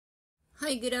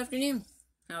Hi, good afternoon.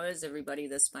 How is everybody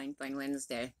this fine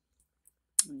Wednesday?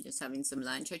 I'm just having some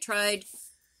lunch. I've tried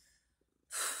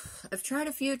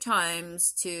a few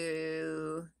times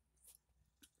to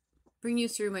bring you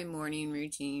through my morning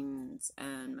routines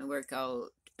and my workout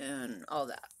and all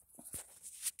that.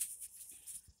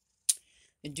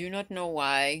 I do not know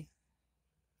why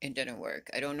it didn't work.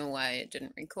 I don't know why it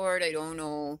didn't record. I don't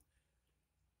know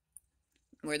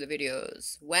where the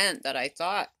videos went that I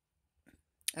thought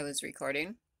I was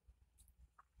recording.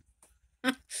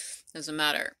 Doesn't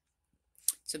matter.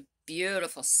 It's a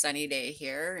beautiful sunny day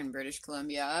here in British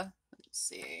Columbia. Let's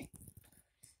see.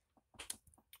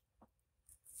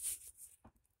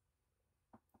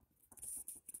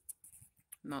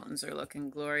 Mountains are looking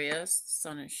glorious. The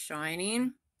sun is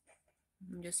shining.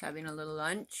 I'm just having a little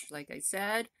lunch, like I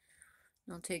said.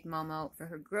 I'll take Mom out for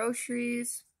her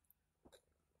groceries.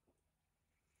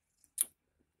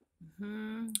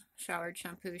 Showered,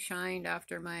 shampoo, shined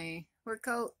after my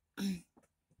workout. I'm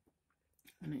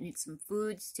gonna eat some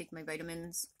foods, take my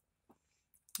vitamins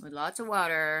with lots of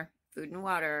water, food and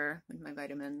water with my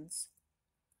vitamins.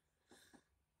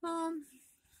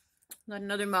 Let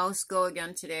another mouse go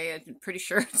again today. I'm pretty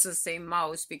sure it's the same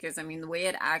mouse because I mean the way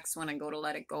it acts when I go to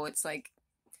let it go, it's like,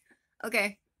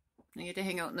 okay, I get to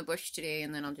hang out in the bush today,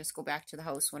 and then I'll just go back to the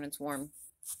house when it's warm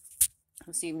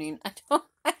this evening. I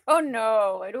don't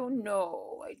know.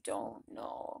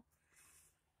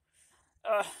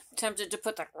 Tempted to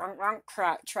put the wrong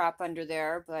trap under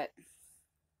there, but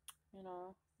you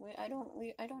know, I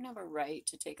don't have a right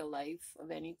to take a life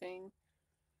of anything.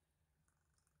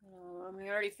 I mean, I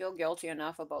already feel guilty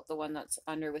enough about the one that's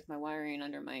under with my wiring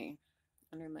under my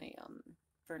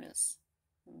furnace,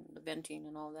 and the venting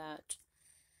and all that.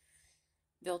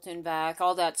 Built-in vac,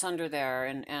 all that's under there,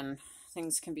 and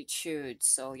things can be chewed.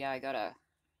 So yeah, I gotta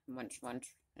munch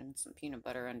and some peanut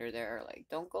butter under there. Like,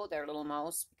 don't go there, little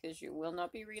mouse, because you will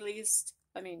not be released.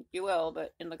 I mean, you will,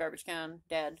 but in the garbage can,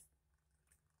 dead.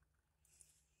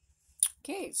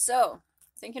 Okay, so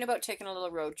thinking about taking a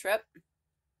little road trip.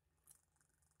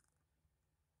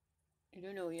 I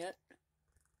don't know yet.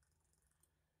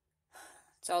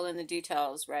 It's all in the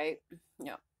details, right?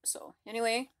 Yeah. So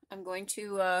anyway, I'm going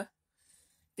to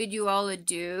bid you all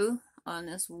adieu on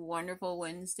this wonderful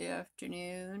Wednesday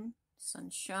afternoon.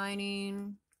 Sun's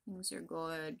shining, things are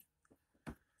good.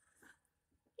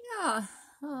 Yeah,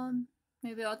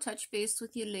 maybe I'll touch base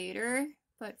with you later,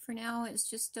 but for now it's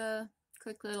just a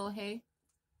quick little hey,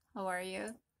 how are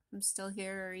you? I'm still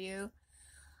here, are you?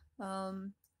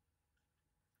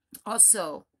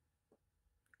 Also,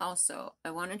 I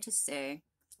wanted to say,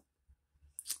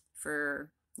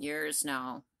 for years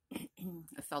now,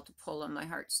 I felt a pull on my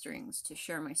heartstrings to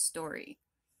share my story.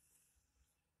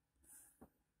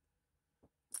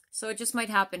 So it just might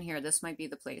happen here. This might be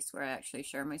the place where I actually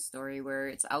share my story, where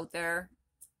it's out there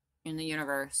in the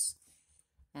universe,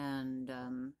 and I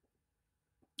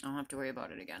don't have to worry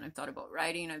about it again. I've thought about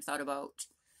writing. I've thought about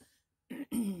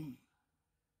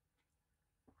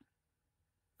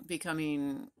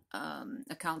becoming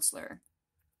a counselor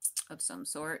of some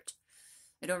sort.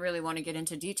 I don't really want to get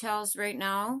into details right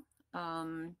now,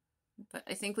 but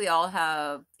I think we all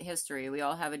have history. We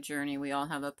all have a journey. We all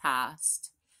have a past.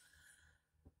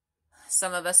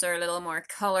 Some of us are a little more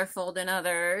colorful than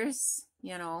others,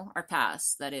 our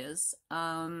past, that is.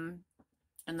 And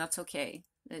that's okay.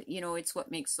 It's what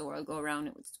makes the world go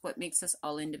around. It's what makes us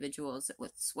all individuals.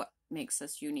 It's what makes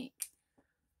us unique.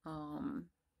 But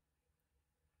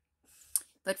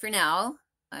for now,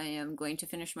 I am going to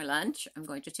finish my lunch. I'm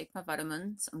going to take my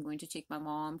vitamins. I'm going to take my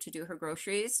mom to do her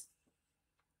groceries.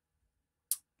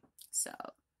 So,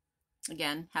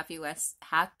 again, happy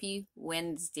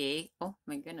Wednesday. Oh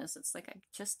my goodness, it's like I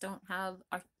just don't have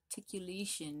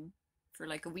articulation for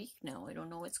like a week now. I don't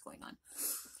know what's going on.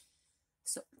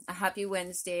 So, a happy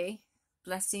Wednesday.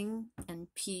 Blessing and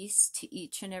peace to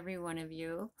each and every one of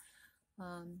you.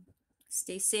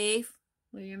 Stay safe.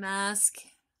 Wear your mask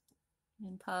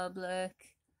in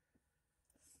public.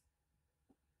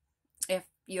 If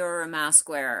you're a mask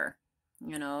wearer,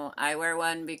 I wear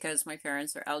one because my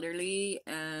parents are elderly,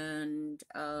 and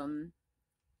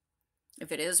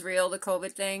if it is real, the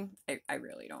COVID thing, I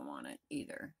really don't want it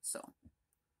either. So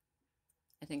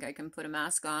I think I can put a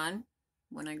mask on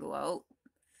when I go out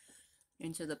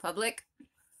into the public.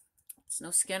 It's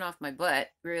no skin off my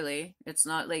butt, really. It's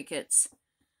not like it's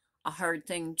a hard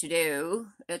thing to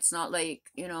do. It's not like,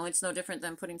 it's no different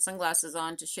than putting sunglasses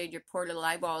on to shade your poor little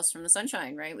eyeballs from the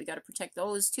sunshine, right? We got to protect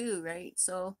those too, right?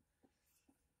 So,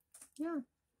 yeah.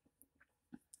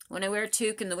 When I wear a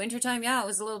toque in the wintertime, yeah, it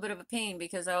was a little bit of a pain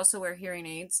because I also wear hearing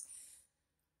aids.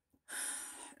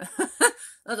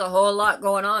 There's a whole lot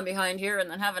going on behind here, and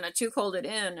then having to hold it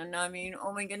in. And I mean,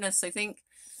 oh my goodness, I think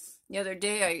the other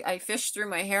day I fished through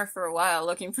my hair for a while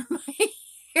looking for my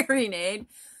hearing aid.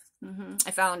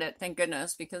 I found it, thank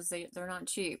goodness, because they're not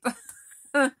cheap.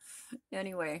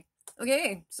 Anyway,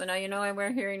 okay, so now you know I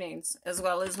wear hearing aids as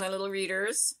well as my little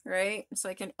readers, right? So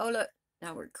I can, oh look,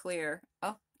 now we're clear.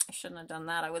 Oh, I shouldn't have done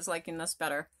that. I was liking this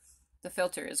better. The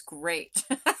filter is great.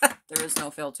 There is no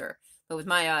filter. But with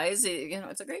my eyes,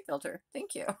 it's a great filter.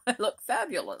 Thank you. I look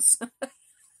fabulous.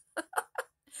 All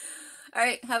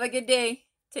right, have a good day.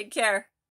 Take care.